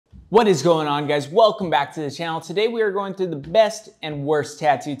What is going on, guys? Welcome back to the channel. Today we are going through the best and worst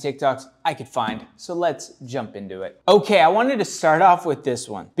tattoo TikToks I could find. So let's jump into it. Okay, I wanted to start off with this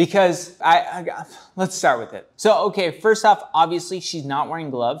one because let's start with it. So, okay, first off, obviously she's not wearing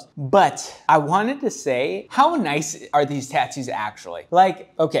gloves, but I wanted to say, how nice are these tattoos actually?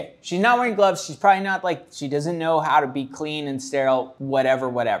 Like, okay, she's not wearing gloves. She's probably not she doesn't know how to be clean and sterile,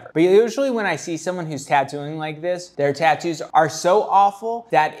 whatever. But usually when I see someone who's tattooing like this, their tattoos are so awful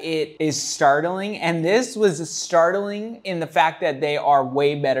that it is startling. And this was startling in the fact that they are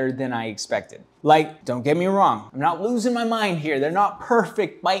way better than I expected. Like, don't get me wrong, I'm not losing my mind here. They're not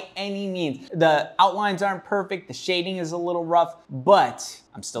perfect by any means. The outlines aren't perfect, the shading is a little rough, but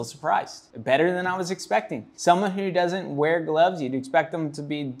I'm still surprised. Better than I was expecting. Someone who doesn't wear gloves, you'd expect them to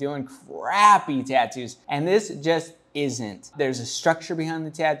be doing crappy tattoos, and this just isn't. There's a structure behind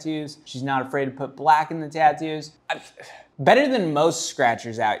the tattoos. She's not afraid to put black in the tattoos. Better than most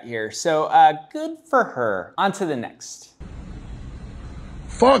scratchers out here, so good for her. On to the next.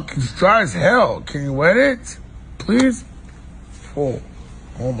 Fuck, it's dry as hell. Can you wet it, please? Oh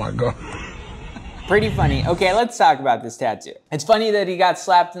my God. Pretty funny. Okay, let's talk about this tattoo. It's funny that he got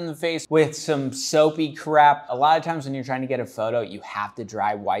slapped in the face with some soapy crap. A lot of times when you're trying to get a photo, you have to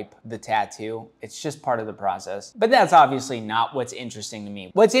dry wipe the tattoo. It's just part of the process. But that's obviously not what's interesting to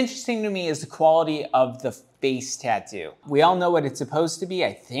me. What's interesting to me is the quality of the face tattoo. We all know what it's supposed to be,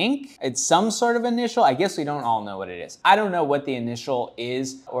 I think. It's some sort of initial. I guess we don't all know what it is. I don't know what the initial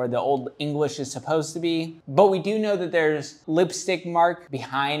is or the old English is supposed to be, but we do know that there's lipstick mark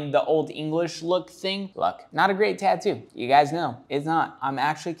behind the old English look thing. Look, not a great tattoo. You guys know, it's not. I'm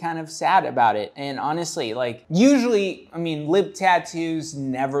actually kind of sad about it. And honestly, usually, I mean, lip tattoos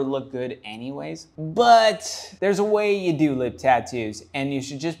never look good anyways, but there's a way you do lip tattoos, and you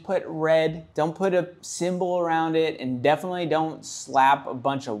should just put red. Don't put a symbol around it, and definitely don't slap a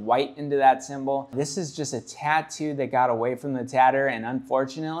bunch of white into that symbol. This is just a tattoo that got away from the tatter, and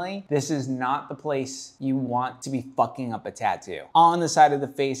unfortunately, this is not the place you want to be fucking up a tattoo. On the side of the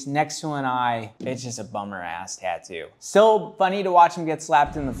face, next to an eye, it's just a bummer ass tattoo. Still funny to watch him get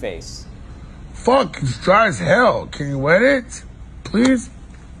slapped in the face. Fuck, it's dry as hell. Can you wet it, please?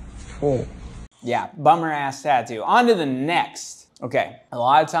 Oh. Yeah, bummer ass tattoo. On to the next. Okay, a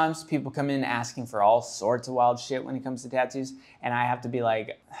lot of times people come in asking for all sorts of wild shit when it comes to tattoos, and I have to be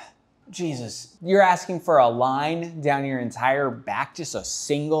like, Jesus, you're asking for a line down your entire back, just a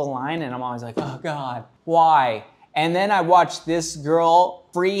single line, and I'm always like, oh God, why? And then I watched this girl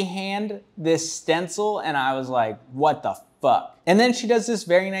freehand this stencil, and I was like, what the fuck? And then she does this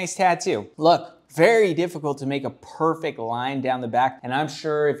very nice tattoo. Look. Very difficult to make a perfect line down the back. And I'm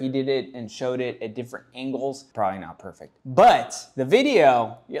sure if you did it and showed it at different angles, probably not perfect. But the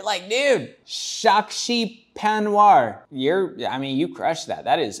video, you're like, dude, Shakshi Panwar, you crushed that.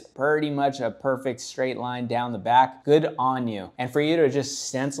 That is pretty much a perfect straight line down the back. Good on you. And for you to just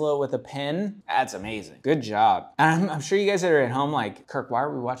stencil it with a pen, that's amazing. Good job. And I'm sure you guys that are at home like, Kirk, why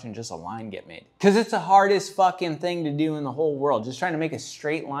are we watching just a line get made? Because it's the hardest fucking thing to do in the whole world. Just trying to make a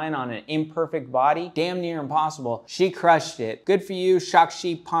straight line on an imperfect body, damn near impossible. She crushed it. Good for you,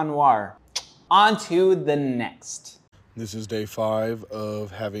 Shakshi Panwar. On to the next. This is day 5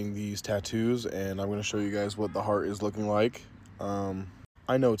 of having these tattoos, and I'm going to show you guys what the heart is looking like.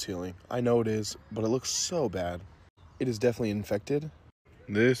 I know it's healing. I know it is, but it looks so bad. It is definitely infected.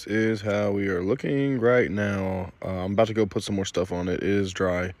 This is how we are looking right now. I'm about to go put some more stuff on it. It is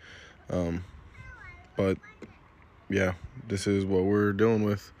dry. But yeah, this is what we're dealing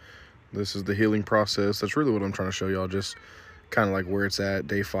with. This is the healing process. That's really what I'm trying to show y'all, just kind of like where it's at,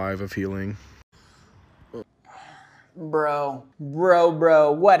 day 5 of healing. Bro,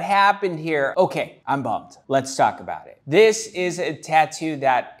 what happened here? Okay, I'm bummed. Let's talk about it. This is a tattoo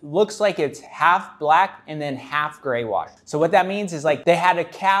that looks like it's half black and then half gray wash. So what that means is they had a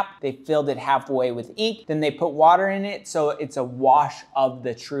cap, they filled it halfway with ink, then they put water in it, so it's a wash of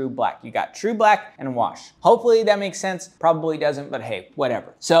the true black. You got true black and a wash. Hopefully that makes sense. Probably doesn't, but hey,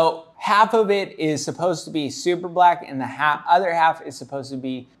 whatever. So half of it is supposed to be super black and the other half is supposed to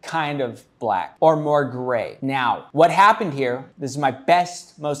be kind of black or more gray. Now, what happened here, this is my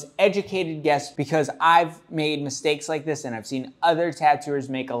best, most educated guess because I've made mistakes like this and I've seen other tattooers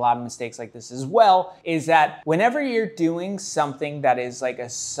make a lot of mistakes like this as well, is that whenever you're doing something that is like a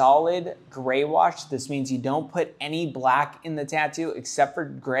solid gray wash, this means you don't put any black in the tattoo except for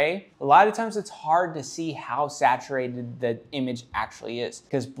gray. A lot of times it's hard to see how saturated the image actually is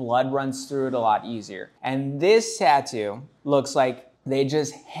because blood runs through it a lot easier. And this tattoo looks like They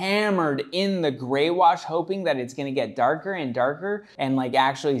just hammered in the gray wash, hoping that it's gonna get darker and darker and like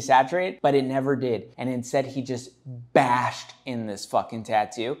actually saturate, but it never did. And instead he just bashed in this fucking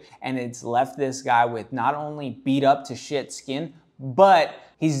tattoo, and it's left this guy with not only beat up to shit skin, but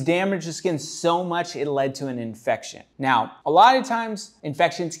he's damaged the skin so much it led to an infection. Now, a lot of times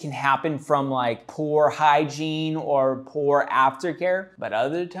infections can happen from like poor hygiene or poor aftercare, but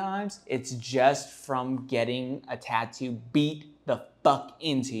other times it's just from getting a tattoo beat the fuck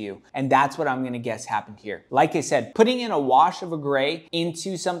into you. And that's what I'm gonna guess happened here. Like I said, putting in a wash of a gray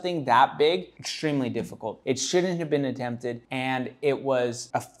into something that big, extremely difficult. It shouldn't have been attempted, and it was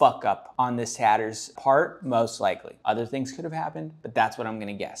a fuck up on this tatter's part, most likely. Other things could have happened, but that's what I'm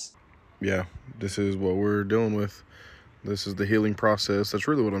gonna guess. Yeah, this is what we're dealing with. This is the healing process. That's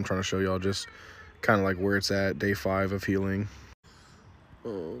really what I'm trying to show y'all, just kind of like where it's at, day 5 of healing.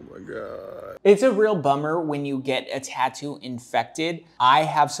 Oh my God. It's a real bummer when you get a tattoo infected. I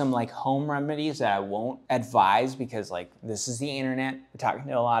have some like home remedies that I won't advise because like this is the internet. We're talking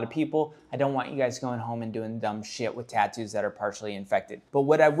to a lot of people. I don't want you guys going home and doing dumb shit with tattoos that are partially infected. But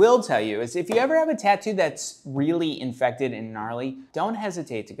what I will tell you is if you ever have a tattoo that's really infected and gnarly, don't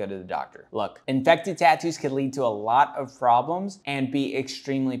hesitate to go to the doctor. Look, infected tattoos can lead to a lot of problems and be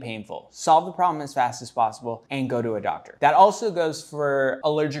extremely painful. Solve the problem as fast as possible and go to a doctor. That also goes for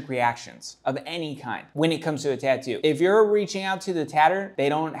allergic reactions of any kind when it comes to a tattoo. If you're reaching out to the tatter, they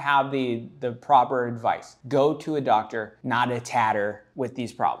don't have the proper advice. Go to a doctor, not a tatter, with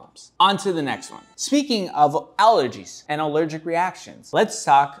these problems. On to the next one. Speaking of allergies and allergic reactions, let's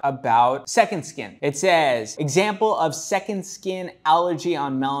talk about second skin. It says, example of second skin allergy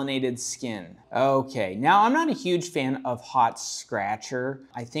on melanated skin. Okay, now I'm not a huge fan of Hot Scratcher.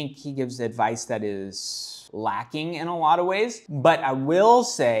 I think he gives advice that is lacking in a lot of ways, but I will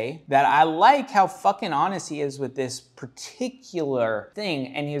say that I like how fucking honest he is with this particular thing,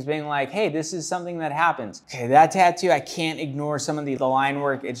 and he's being like, hey, this is something that happens. Okay, that tattoo, I can't ignore some of the line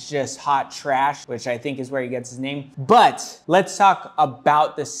work. It's just hot trash, which I think is where he gets his name. But let's talk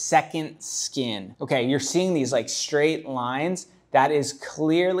about the second skin. Okay, you're seeing these like straight lines. That is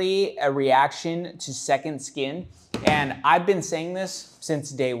clearly a reaction to second skin. And I've been saying this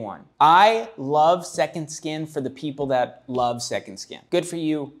since day one. I love second skin for the people that love second skin. Good for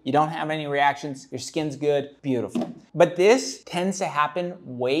you. You don't have any reactions. Your skin's good. Beautiful. But this tends to happen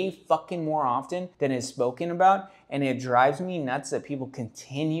way fucking more often than is spoken about. And it drives me nuts that people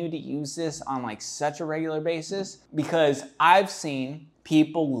continue to use this on like such a regular basis, because I've seen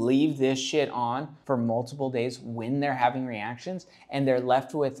people leave this shit on for multiple days when they're having reactions, and they're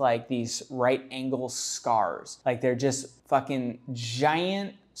left with like these right angle scars. Like they're just fucking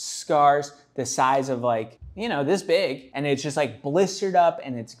giant scars the size of like, you know, this big, and it's just like blistered up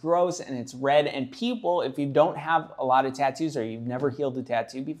and it's gross and it's red. And people, if you don't have a lot of tattoos or you've never healed a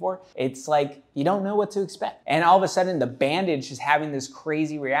tattoo before, it's like you don't know what to expect. And all of a sudden the bandage is having this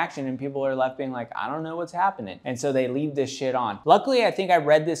crazy reaction and people are left being like, I don't know what's happening. And so they leave this shit on. Luckily, I think I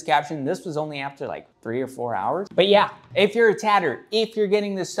read this caption. This was only after like 3 or 4 hours. But yeah, if you're a tatter, if you're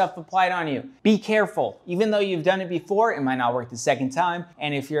getting this stuff applied on you, be careful. Even though you've done it before, it might not work the second time.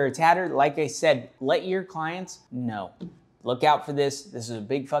 And if you're a tatter, like I said, let your clients know. Look out for this. This is a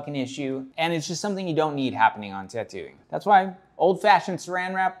big fucking issue. And it's just something you don't need happening on tattooing. That's why old-fashioned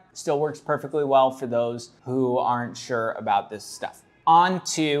saran wrap still works perfectly well for those who aren't sure about this stuff. On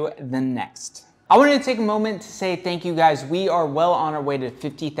to the next. I wanted to take a moment to say thank you guys. We are well on our way to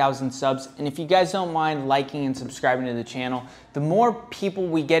 50,000 subs. And if you guys don't mind liking and subscribing to the channel, the more people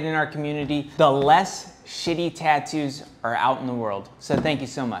we get in our community, the less shitty tattoos are out in the world. So thank you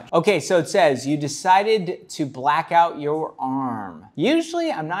so much. Okay, so it says, you decided to black out your arm.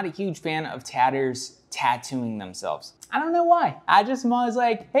 Usually, I'm not a huge fan of tatters tattooing themselves. I don't know why. I just am always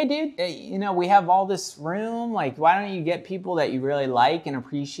like, hey dude, you know, we have all this room. Like, why don't you get people that you really like and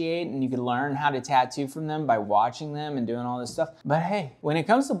appreciate, and you can learn how to tattoo from them by watching them and doing all this stuff. But hey, when it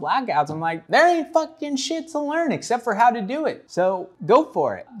comes to blackouts, I'm like, there ain't fucking shit to learn except for how to do it. So go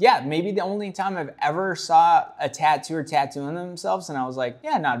for it. Yeah, maybe the only time I've ever saw a tattooer tattooing themselves and I was like,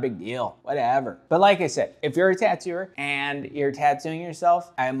 yeah, not a big deal, whatever. But like I said, if you're a tattooer and you're tattooing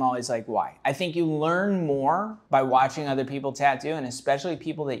yourself, I'm always like, why? I think you learn more by watching other people tattoo, and especially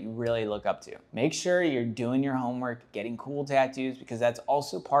people that you really look up to. Make sure you're doing your homework, getting cool tattoos, because that's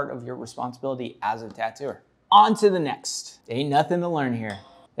also part of your responsibility as a tattooer. On to the next. Ain't nothing to learn here.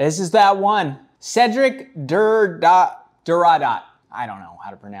 This is that one. Cedric Duradat. I don't know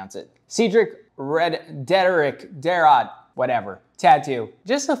how to pronounce it. Cedric Derod, whatever. Tattoo.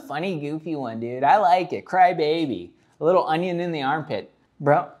 Just a funny, goofy one, dude. I like it. Cry baby. A little onion in the armpit.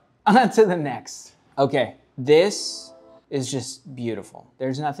 Bro, on to the next. Okay, this is just beautiful.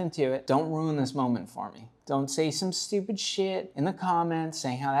 There's nothing to it. Don't ruin this moment for me. Don't say some stupid shit in the comments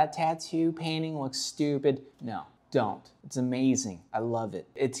saying how that tattoo painting looks stupid. No, don't. It's amazing. I love it.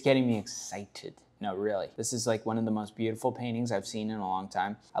 It's getting me excited. No, really. This is like one of the most beautiful paintings I've seen in a long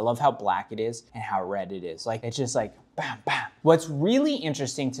time. I love how black it is and how red it is. Like, it's just like, bam, bam. What's really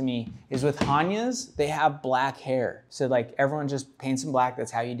interesting to me is with Hanya's, they have black hair. So like everyone just paints in black.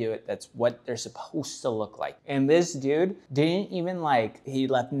 That's how you do it. That's what they're supposed to look like. And this dude didn't even he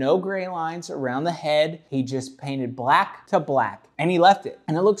left no gray lines around the head. He just painted black to black and he left it.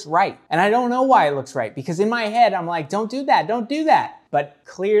 And it looks right. And I don't know why it looks right, because in my head, I'm like, don't do that, don't do that. But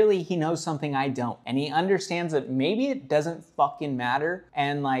clearly he knows something I don't. And he understands that maybe it doesn't fucking matter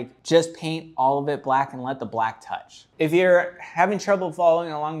and like just paint all of it black and let the black touch. If you're having trouble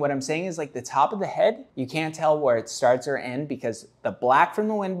following along, what I'm saying is like the top of the head, you can't tell where it starts or ends because the black from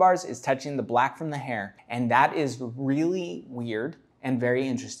the wind bars is touching the black from the hair. And that is really weird and very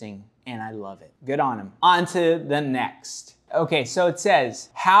interesting. And I love it. Good on him. On to the next. Okay, so it says,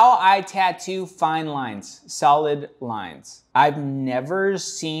 how I tattoo fine lines, solid lines. I've never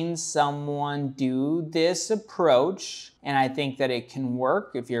seen someone do this approach, and I think that it can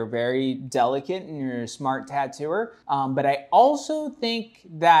work if you're very delicate and you're a smart tattooer. But I also think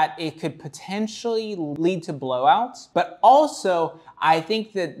that it could potentially lead to blowouts, but also I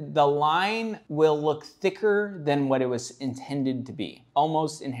think that the line will look thicker than what it was intended to be,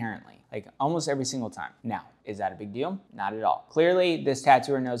 almost inherently. Like almost every single time. Now, is that a big deal? Not at all. Clearly, this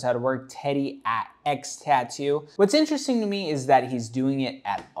tattooer knows how to work. Teddy at X Tattoo. What's interesting to me is that he's doing it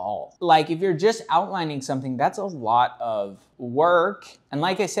at all. Like if you're just outlining something, that's a lot of work. And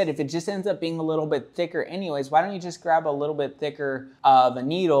like I said, if it just ends up being a little bit thicker anyways, why don't you just grab a little bit thicker of a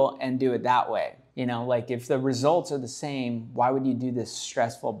needle and do it that way? You know, like if the results are the same, why would you do this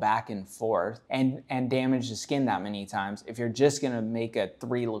stressful back and forth and damage the skin that many times if you're just gonna make a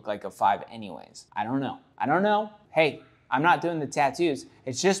 3 look like a 5 anyways? I don't know. I don't know. Hey, I'm not doing the tattoos.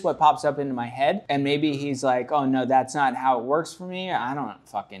 It's just what pops up into my head. And maybe he's like, oh no, that's not how it works for me. I don't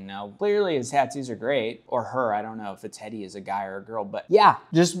fucking know. Clearly his tattoos are great. Or her, I don't know if a Teddy is a guy or a girl. But yeah,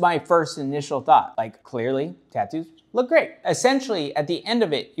 just my first initial thought. Like clearly tattoos look great. Essentially, at the end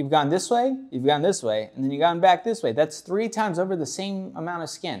of it, you've gone this way, you've gone this way, and then you've gone back this way. That's 3 times over the same amount of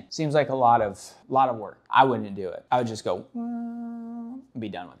skin. Seems like a lot of work. I wouldn't do it. I would just go, be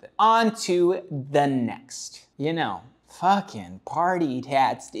done with it. On to the next. You know, fucking party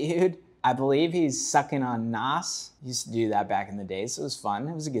tats, dude. I believe he's sucking on Nas. Used to do that back in the day, so it was fun.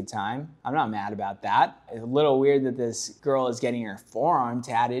 It was a good time. I'm not mad about that. It's a little weird that this girl is getting her forearm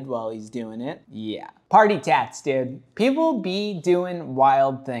tatted while he's doing it. Yeah. Party tats, dude. People be doing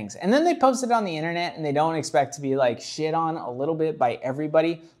wild things. And then they post it on the internet and they don't expect to be like shit on a little bit by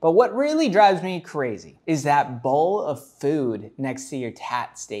everybody. But what really drives me crazy is that bowl of food next to your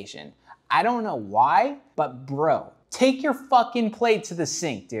tat station. I don't know why, but bro, take your fucking plate to the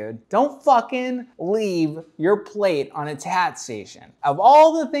sink, dude. Don't fucking leave your plate on a tat station. Of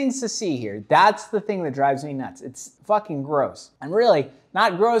all the things to see here, that's the thing that drives me nuts. It's fucking gross. And really,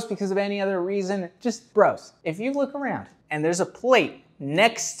 not gross because of any other reason, just gross. If you look around and there's a plate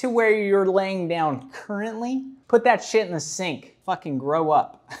next to where you're laying down currently, put that shit in the sink. Fucking grow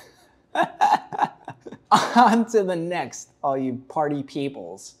up. On to the next, all you party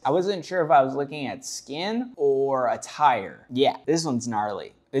peoples. I wasn't sure if I was looking at skin or attire. Yeah, this one's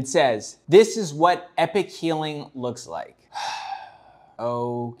gnarly. It says, this is what epic healing looks like.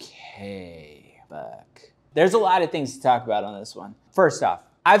 Okay, fuck. There's a lot of things to talk about on this one. First off,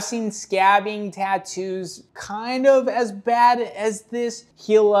 I've seen scabbing tattoos kind of as bad as this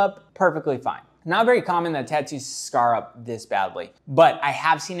heal up perfectly fine. Not very common that tattoos scar up this badly, but I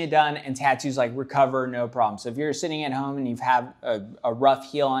have seen it done and tattoos like recover no problem. So if you're sitting at home and you've had a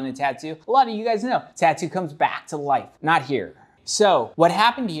rough heal on a tattoo, a lot of you guys know tattoo comes back to life. Not here. So what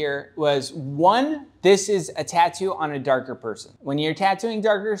happened here was, one, this is a tattoo on a darker person. When you're tattooing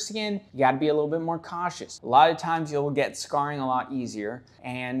darker skin, you gotta be a little bit more cautious. A lot of times you'll get scarring a lot easier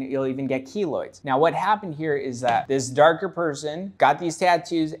and you'll even get keloids. Now what happened here is that this darker person got these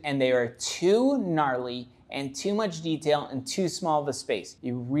tattoos and they are too gnarly and too much detail in too small of a space.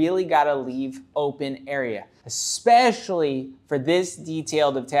 You really gotta leave open area, especially for this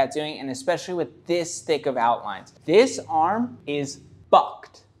detailed of tattooing and especially with this thick of outlines. This arm is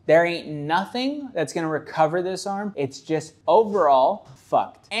fucked. There ain't nothing that's gonna recover this arm. It's just overall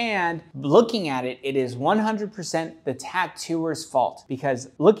fucked. And looking at it, it is 100% the tattooer's fault, because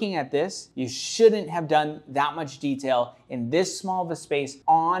looking at this, you shouldn't have done that much detail in this small of a space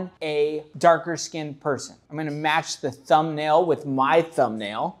on a darker skinned person. I'm gonna match the thumbnail with my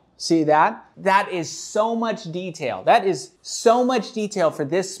thumbnail. See that? That is so much detail. That is so much detail for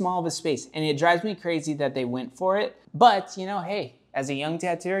this small of a space. And it drives me crazy that they went for it. But, you know, hey, as a young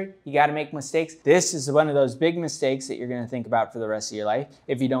tattooer, you gotta make mistakes. This is one of those big mistakes that you're gonna think about for the rest of your life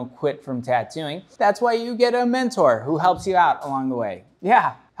if you don't quit from tattooing. That's why you get a mentor who helps you out along the way.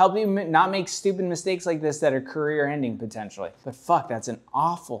 Yeah, help you not make stupid mistakes like this that are career-ending potentially. But fuck, that's an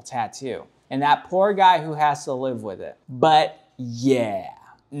awful tattoo. And that poor guy who has to live with it. But yeah,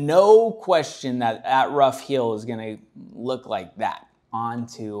 no question that that rough heel is gonna look like that. On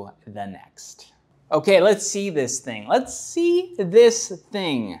to the next. Okay, let's see this thing. Let's see this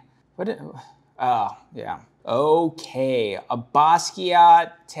thing. Oh, yeah. Okay, a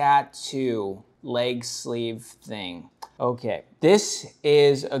Basquiat tattoo leg sleeve thing. Okay, this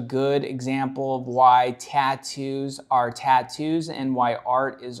is a good example of why tattoos are tattoos and why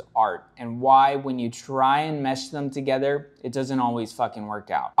art is art, and why when you try and mesh them together, it doesn't always fucking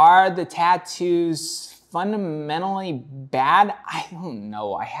work out. Are the tattoos fundamentally bad? I don't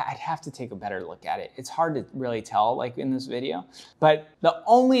know. I'd have to take a better look at it. It's hard to really tell like in this video. But the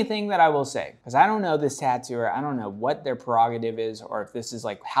only thing that I will say, because I don't know this tattooer, I don't know what their prerogative is, or if this is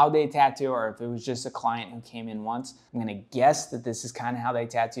like how they tattoo, or if it was just a client who came in once. I'm gonna guess that this is kind of how they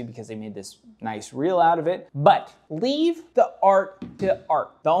tattoo because they made this nice reel out of it. But leave the art to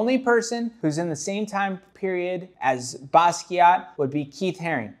art. The only person who's in the same time period as Basquiat would be Keith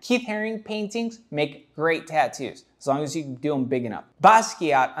Haring. Keith Haring paintings make great tattoos, as long as you can do them big enough.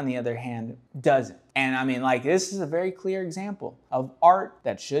 Basquiat, on the other hand, doesn't. And I mean, like, this is a very clear example of art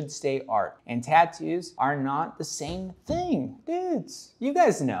that should stay art. And tattoos are not the same thing. Dudes, you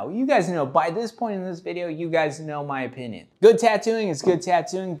guys know by this point in this video, you guys know my opinion. Good tattooing is good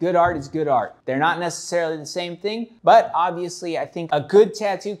tattooing, good art is good art. They're not necessarily the same thing, but obviously I think a good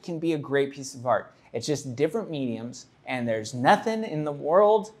tattoo can be a great piece of art. It's just different mediums, and there's nothing in the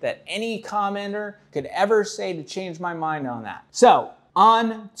world that any commenter could ever say to change my mind on that. So,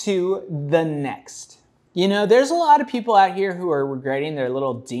 on to the next. You know, there's a lot of people out here who are regretting their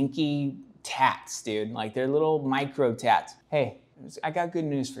little dinky tats, dude, like their little micro tats. Hey, I got good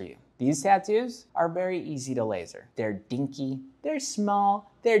news for you. These tattoos are very easy to laser. They're dinky, they're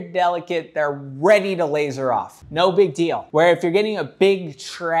small, they're delicate, they're ready to laser off. No big deal. Where if you're getting a big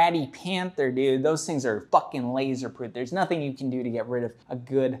tratty panther, dude, those things are fucking laser proof. There's nothing you can do to get rid of a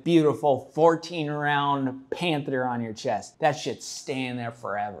good, beautiful 14 round panther on your chest. That shit's staying there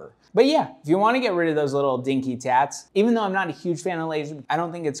forever. But yeah, if you want to get rid of those little dinky tats, even though I'm not a huge fan of laser, I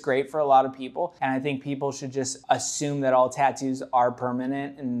don't think it's great for a lot of people. And I think people should just assume that all tattoos are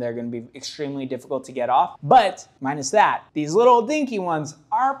permanent and they're going to be extremely difficult to get off. But minus that, these little dinky ones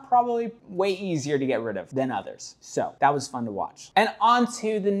are probably way easier to get rid of than others. So that was fun to watch. And on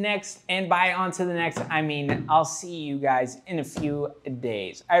to the next, and by on to the next, I mean, I'll see you guys in a few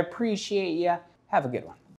days. I appreciate you. Have a good one.